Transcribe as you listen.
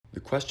The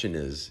question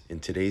is,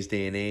 in today's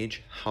day and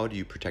age, how do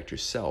you protect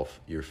yourself,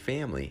 your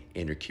family,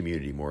 and your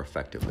community more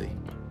effectively?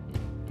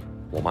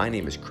 Well, my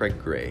name is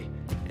Craig Gray,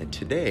 and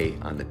today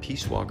on the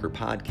Peace Walker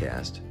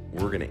podcast,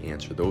 we're going to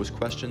answer those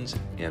questions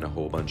and a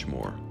whole bunch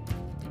more.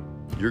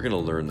 You're going to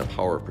learn the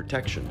power of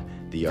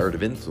protection, the art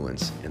of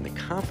influence, and the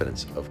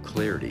confidence of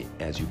clarity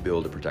as you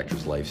build a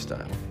protector's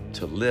lifestyle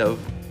to live,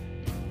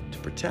 to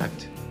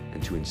protect,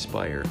 and to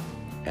inspire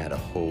at a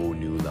whole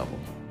new level.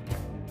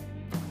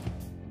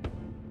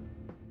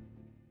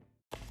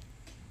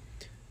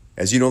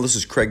 As you know, this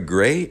is Craig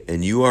Gray,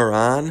 and you are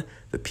on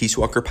the Peace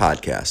Walker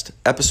podcast,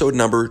 episode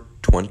number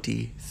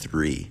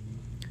 23.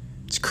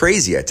 It's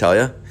crazy, I tell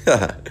you.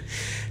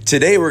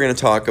 Today, we're going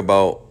to talk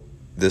about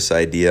this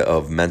idea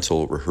of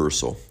mental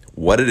rehearsal,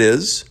 what it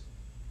is,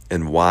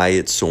 and why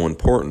it's so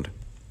important,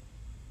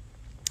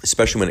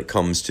 especially when it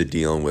comes to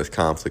dealing with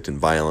conflict and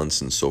violence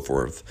and so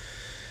forth.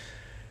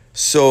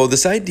 So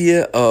this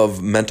idea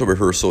of mental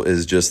rehearsal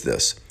is just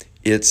this.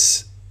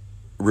 It's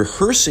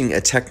rehearsing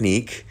a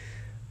technique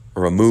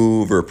or a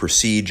move or a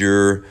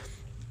procedure,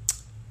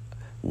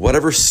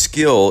 whatever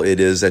skill it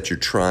is that you're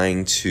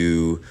trying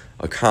to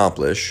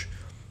accomplish.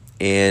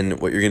 And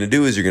what you're going to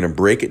do is you're going to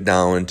break it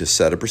down into a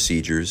set of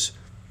procedures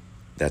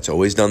that's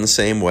always done the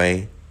same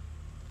way.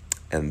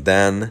 And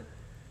then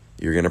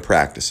you're going to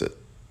practice it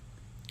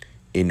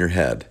in your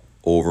head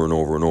over and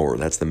over and over.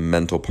 That's the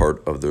mental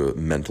part of the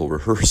mental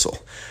rehearsal.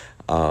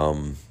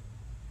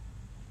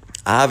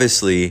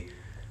 Obviously,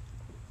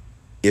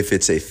 if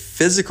it's a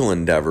physical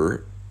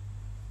endeavor,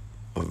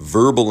 a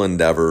verbal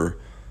endeavor,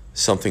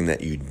 something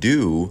that you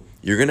do,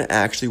 you're going to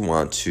actually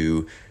want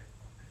to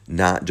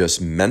not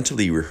just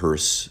mentally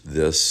rehearse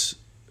this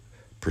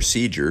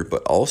procedure,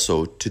 but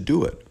also to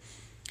do it.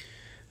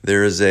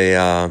 There is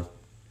a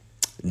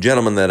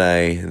gentleman that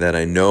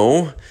I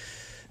know.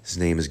 His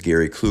name is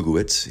Gary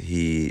Klugowitz.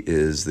 He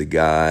is the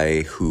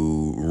guy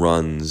who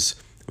runs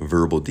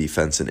Verbal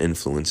Defense and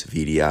Influence,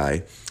 VDI.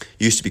 It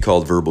used to be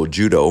called Verbal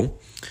Judo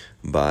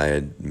by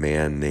a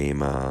man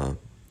named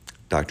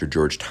Dr.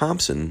 George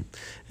Thompson,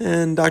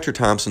 and Dr.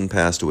 Thompson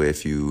passed away a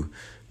few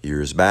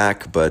years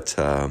back, but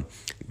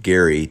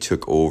Gary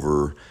took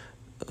over,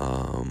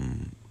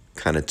 kind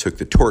of took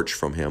the torch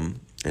from him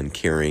and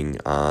carrying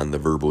on the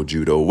verbal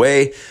judo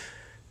way,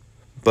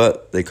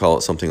 but they call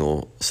it something a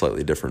little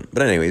slightly different.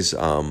 But anyways,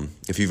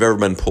 if you've ever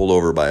been pulled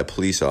over by a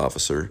police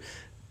officer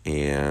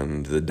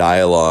and the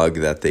dialogue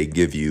that they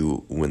give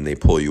you when they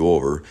pull you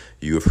over,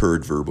 you have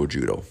heard verbal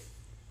judo.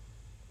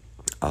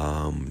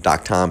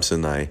 Doc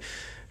Thompson, I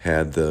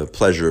had the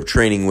pleasure of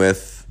training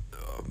with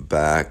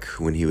back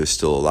when he was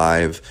still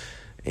alive,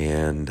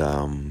 and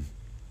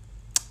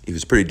he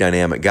was a pretty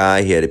dynamic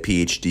guy. He had a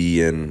PhD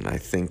in, I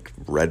think,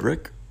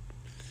 rhetoric,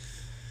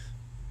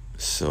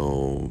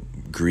 so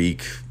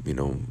Greek,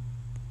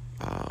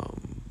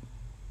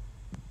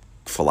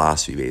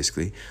 philosophy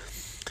basically,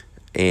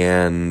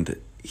 and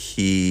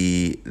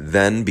he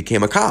then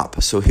became a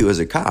cop. So he was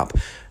a cop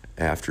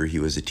after he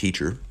was a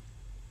teacher.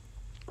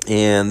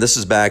 And this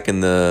is back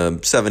in the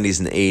 70s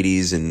and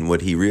 80s, and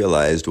what he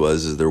realized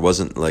was there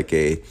wasn't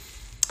a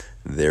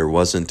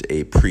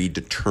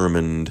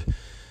predetermined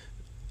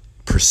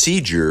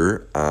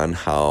procedure on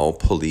how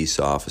police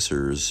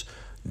officers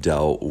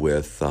dealt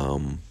with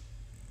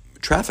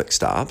traffic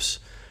stops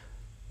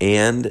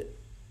and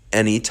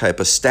any type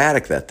of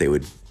static that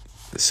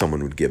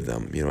someone would give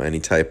them, any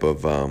type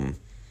of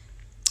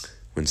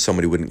when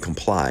somebody wouldn't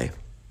comply.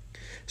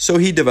 So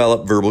he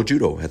developed verbal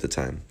judo at the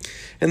time.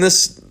 And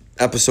this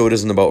episode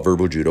isn't about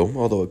verbal judo,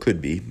 although it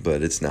could be,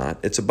 but it's not.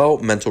 It's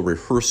about mental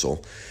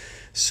rehearsal.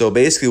 So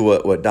basically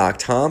what Doc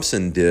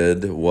Thompson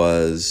did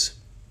was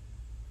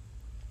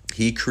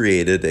he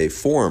created a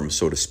form,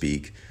 so to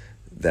speak,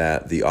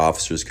 that the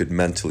officers could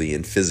mentally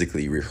and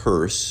physically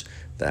rehearse.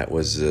 That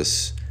was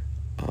this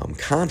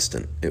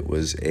constant. It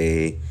was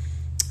a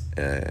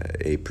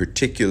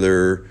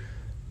particular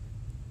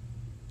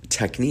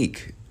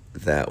technique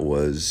that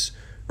was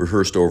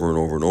rehearsed over and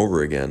over and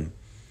over again,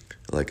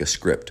 like a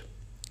script.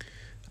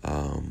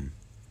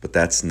 But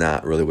that's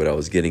not really what I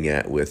was getting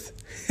at with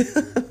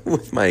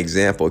with my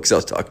example, because I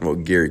was talking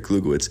about Gary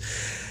Klugowitz.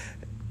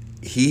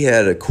 He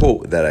had a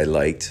quote that I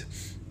liked,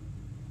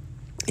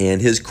 and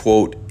his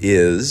quote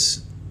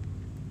is,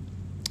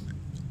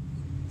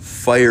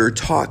 "Fire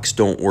talks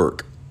don't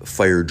work,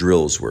 fire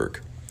drills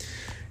work."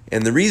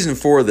 And the reason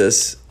for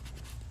this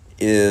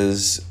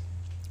is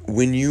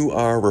when you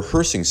are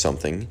rehearsing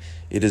something,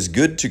 it is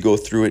good to go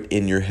through it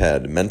in your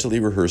head, mentally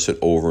rehearse it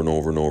over and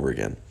over and over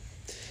again.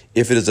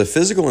 If it is a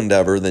physical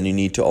endeavor, then you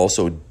need to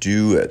also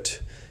do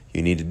it.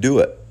 You need to do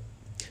it.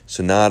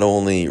 So not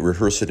only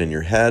rehearse it in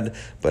your head,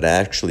 but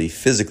actually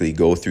physically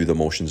go through the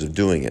motions of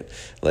doing it.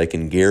 Like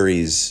in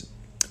Gary's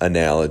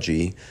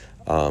analogy,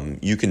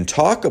 you can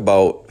talk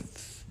about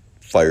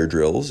fire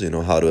drills,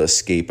 how to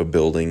escape a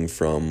building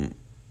from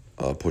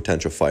a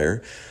potential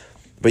fire,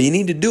 but you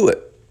need to do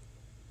it.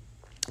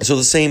 So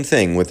the same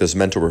thing with this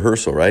mental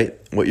rehearsal, right?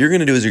 What you're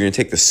going to do is you're going to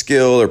take the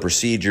skill or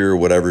procedure,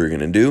 whatever you're going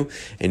to do,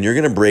 and you're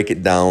going to break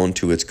it down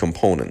to its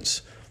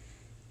components.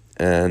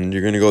 And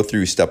you're going to go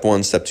through step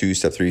 1, step 2,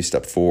 step 3,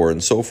 step 4,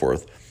 and so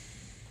forth.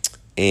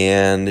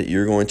 And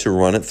you're going to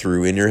run it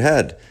through in your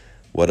head,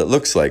 what it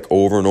looks like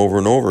over and over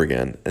and over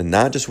again. And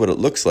not just what it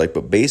looks like,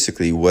 but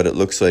basically what it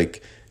looks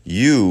like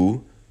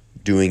you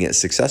doing it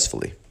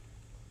successfully.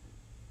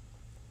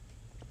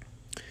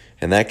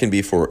 And that can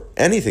be for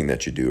anything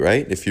that you do,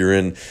 right? If you're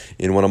in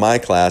one of my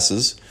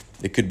classes,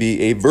 it could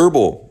be a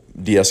verbal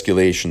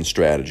de-escalation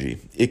strategy.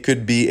 It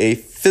could be a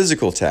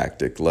physical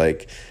tactic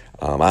like,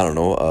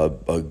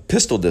 a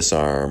pistol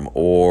disarm,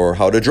 or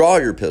how to draw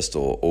your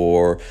pistol,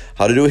 or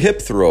how to do a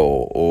hip throw,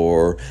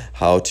 or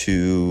how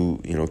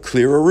to,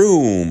 clear a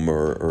room,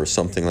 or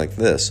something like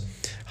this.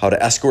 How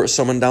to escort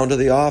someone down to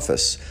the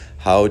office,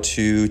 how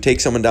to take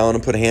someone down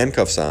and put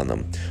handcuffs on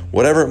them.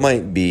 Whatever it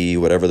might be,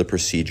 whatever the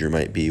procedure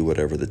might be,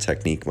 whatever the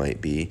technique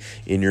might be,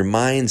 in your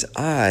mind's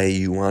eye,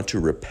 you want to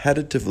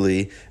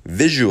repetitively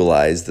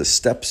visualize the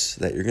steps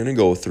that you're going to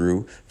go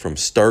through from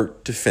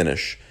start to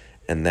finish,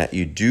 and that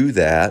you do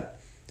that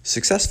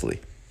successfully.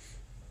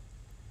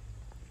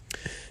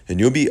 And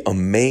you'll be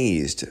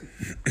amazed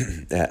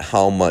at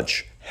how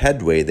much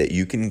headway that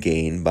you can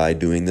gain by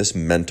doing this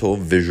mental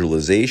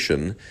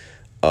visualization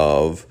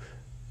of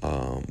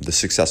the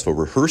successful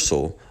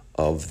rehearsal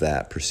of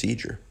that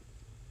procedure.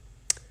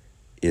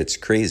 It's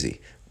crazy.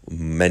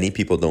 Many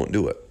people don't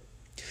do it.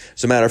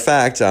 As a matter of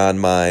fact, on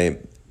my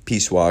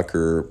Peace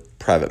Walker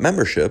private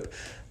membership,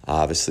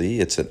 obviously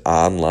it's an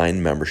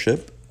online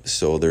membership,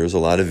 so there's a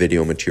lot of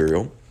video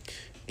material.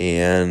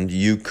 And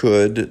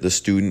the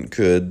student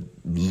could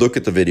look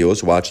at the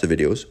videos, watch the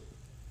videos,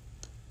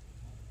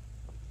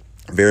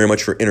 very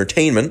much for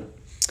entertainment,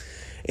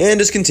 and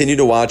just continue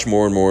to watch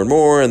more and more and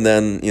more, and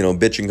then,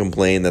 bitch and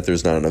complain that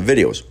there's not enough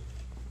videos,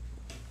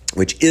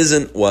 which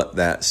isn't what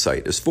that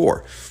site is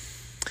for.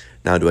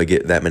 Now, do I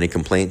get that many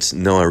complaints?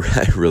 No,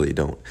 I really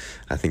don't.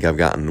 I think I've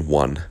gotten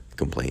one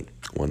complaint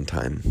one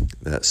time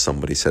that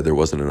somebody said there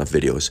wasn't enough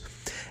videos,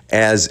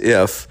 as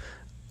if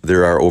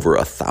there are over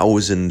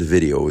 1,000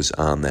 videos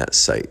on that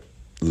site,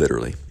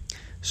 literally.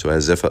 So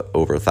as if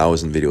over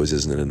 1,000 videos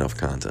isn't enough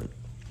content.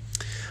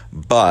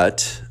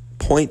 But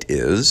point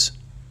is,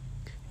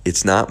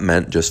 it's not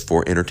meant just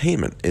for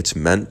entertainment. It's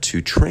meant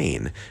to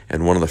train.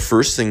 And one of the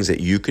first things that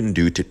you can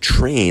do to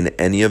train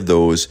any of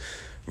those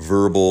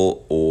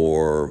verbal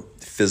or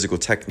physical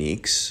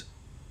techniques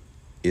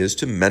is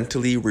to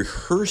mentally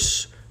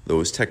rehearse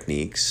those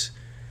techniques.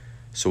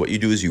 So what you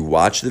do is you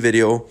watch the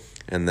video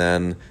and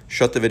then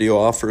shut the video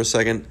off for a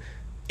second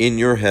in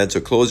your head.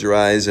 So close your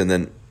eyes and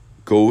then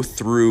go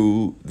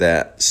through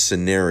that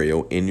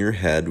scenario in your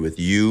head with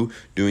you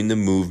doing the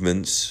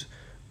movements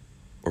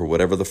or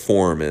whatever the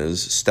form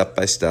is, step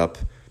by step,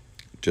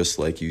 just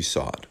like you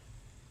saw it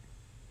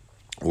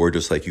or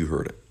just like you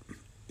heard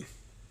it.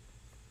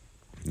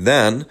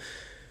 Then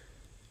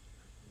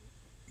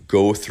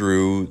go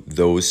through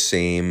those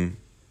same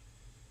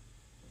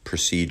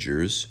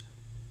procedures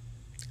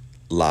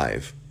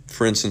live.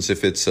 For instance,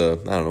 if it's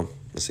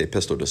let's say a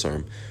pistol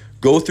disarm,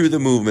 go through the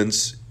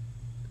movements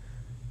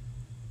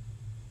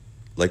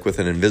like with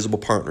an invisible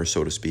partner,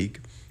 so to speak.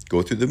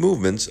 Go through the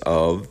movements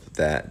of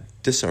that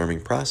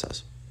disarming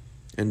process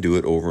and do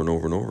it over and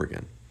over and over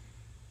again.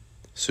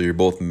 So you're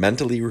both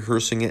mentally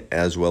rehearsing it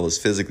as well as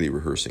physically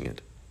rehearsing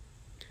it.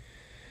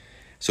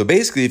 So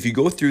basically, if you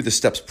go through the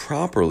steps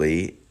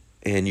properly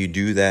and you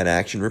do that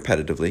action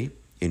repetitively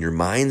in your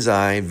mind's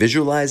eye,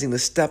 visualizing the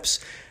steps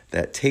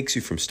that takes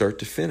you from start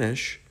to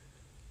finish,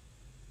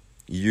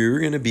 you're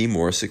going to be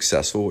more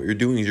successful. What you're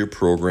doing is you're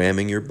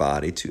programming your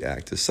body to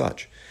act as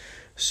such.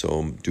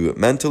 So do it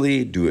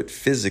mentally, do it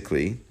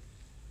physically.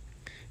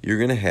 You're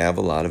going to have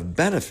a lot of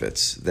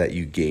benefits that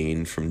you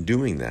gain from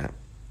doing that.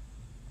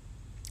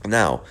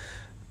 Now,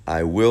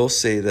 I will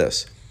say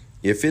this.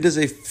 If it is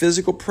a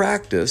physical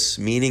practice,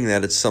 meaning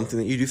that it's something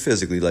that you do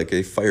physically, like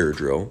a fire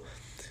drill,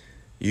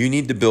 you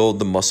need to build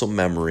the muscle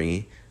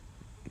memory,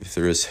 if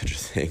there is such a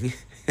thing.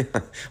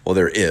 Well,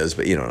 there is,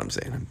 but you know what I'm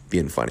saying. I'm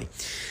being funny.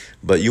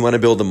 But you want to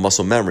build the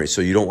muscle memory,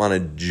 so you don't want to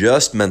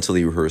just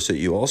mentally rehearse it.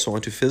 You also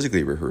want to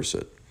physically rehearse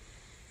it.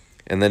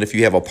 And then if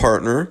you have a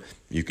partner,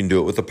 you can do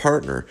it with a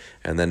partner.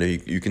 And then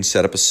you can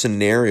set up a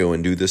scenario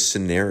and do this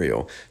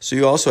scenario. So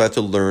you also have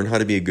to learn how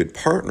to be a good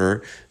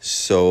partner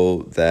so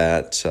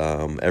that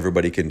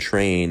everybody can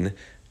train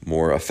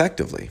more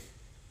effectively.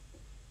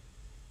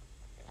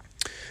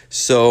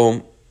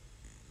 So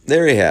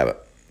there you have it.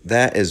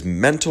 That is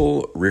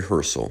mental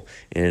rehearsal.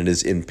 And it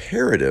is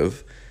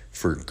imperative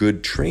for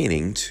good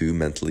training to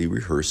mentally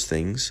rehearse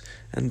things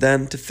and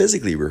then to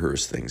physically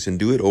rehearse things and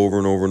do it over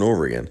and over and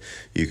over again.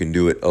 You can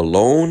do it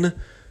alone,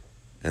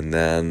 and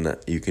then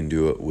you can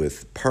do it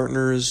with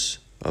partners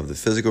of the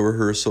physical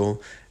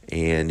rehearsal,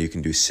 and you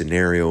can do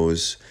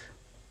scenarios.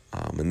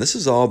 And this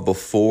is all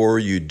before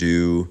you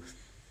do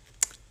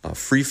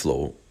free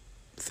flow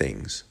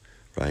things,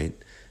 right?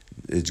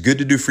 It's good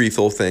to do free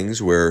flow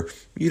things where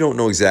you don't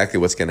know exactly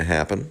what's going to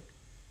happen,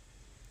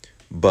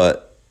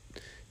 but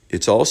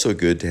it's also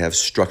good to have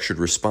structured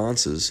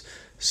responses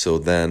So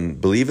then,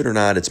 believe it or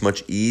not, it's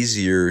much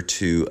easier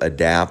to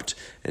adapt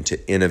and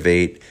to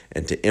innovate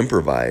and to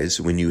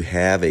improvise when you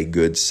have a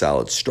good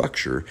solid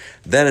structure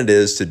than it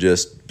is to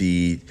just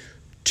be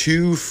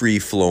too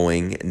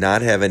free-flowing,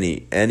 not have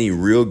any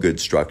real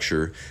good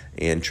structure,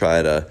 and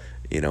try to,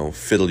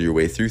 fiddle your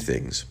way through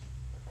things.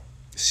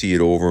 See it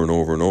over and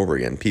over and over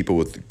again. People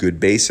with good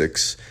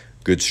basics,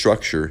 good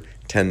structure,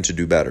 tend to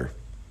do better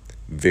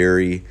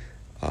very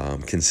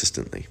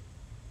consistently.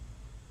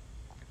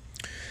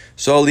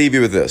 So I'll leave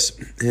you with this,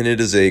 and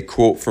it is a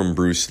quote from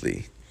Bruce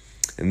Lee.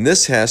 And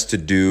this has to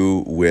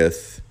do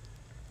with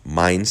the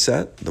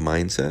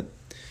mindset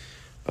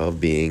of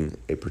being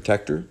a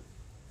protector,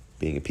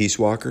 being a peace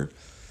walker,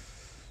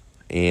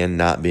 and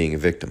not being a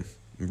victim.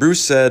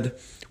 Bruce said,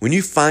 when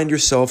you find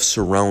yourself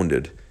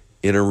surrounded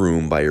in a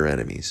room by your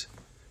enemies,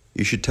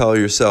 you should tell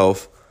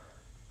yourself,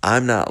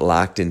 I'm not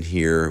locked in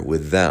here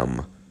with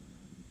them.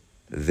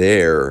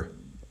 They're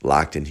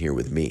locked in here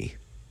with me.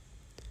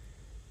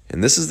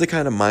 And this is the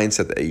kind of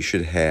mindset that you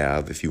should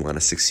have if you want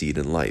to succeed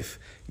in life.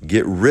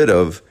 Get rid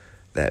of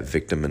that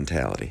victim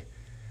mentality.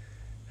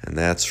 And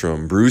that's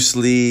from Bruce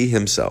Lee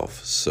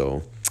himself.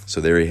 So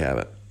there you have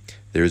it.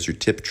 There's your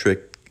tip,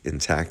 trick,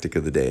 and tactic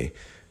of the day.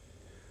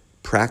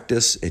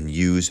 Practice and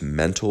use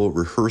mental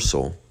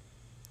rehearsal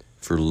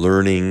for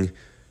learning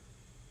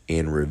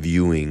and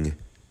reviewing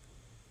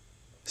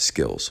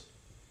skills.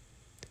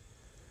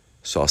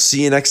 So I'll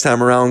see you next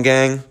time around,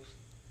 gang.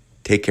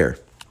 Take care.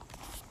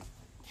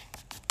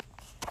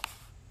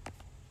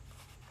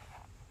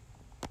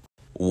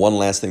 One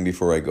last thing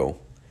before I go.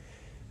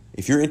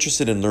 If you're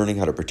interested in learning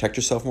how to protect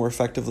yourself more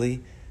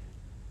effectively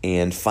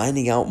and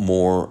finding out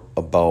more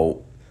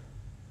about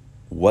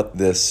what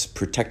this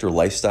protector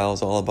lifestyle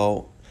is all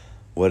about,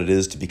 what it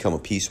is to become a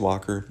peace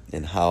walker,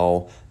 and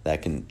how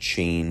that can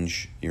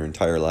change your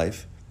entire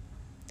life,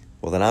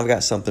 well, then I've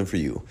got something for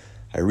you.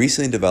 I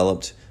recently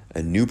developed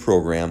a new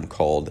program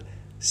called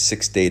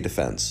 6-Day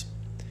Defense.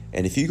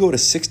 And if you go to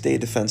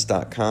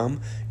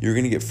 6daydefense.com, you're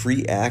going to get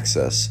free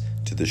access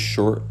to the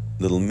short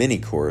little mini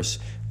course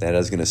that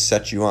is going to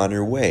set you on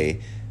your way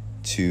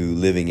to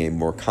living a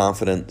more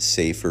confident,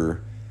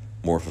 safer,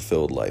 more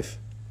fulfilled life.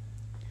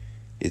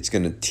 It's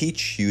going to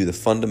teach you the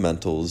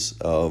fundamentals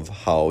of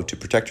how to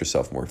protect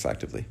yourself more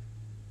effectively.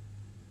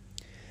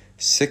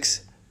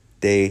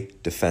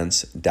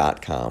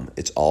 6daydefense.com.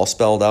 It's all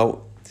spelled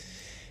out.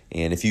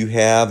 And if you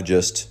have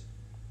just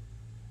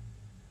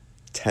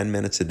 10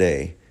 minutes a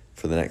day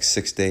for the next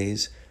 6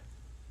 days,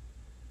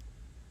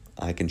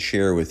 I can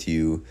share with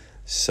you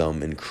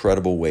some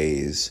incredible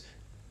ways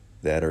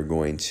that are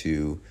going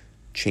to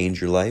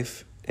change your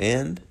life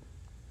and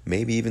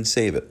maybe even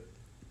save it.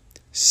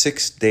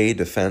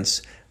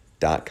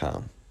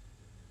 6daydefense.com.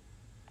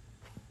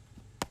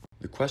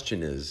 The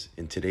question is,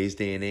 in today's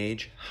day and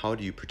age, how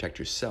do you protect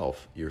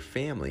yourself, your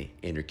family,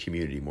 and your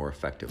community more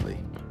effectively?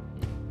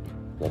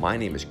 Well, my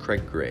name is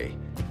Craig Gray,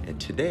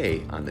 and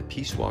today on the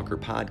Peace Walker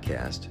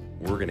podcast,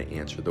 we're going to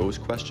answer those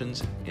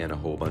questions and a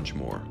whole bunch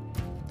more.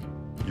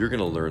 You're going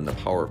to learn the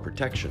power of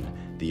protection,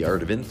 the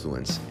art of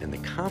influence, and the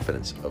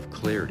confidence of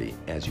clarity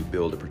as you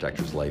build a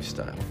protector's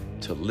lifestyle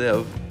to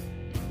live,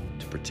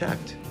 to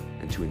protect,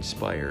 and to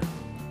inspire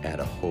at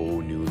a whole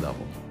new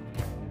level.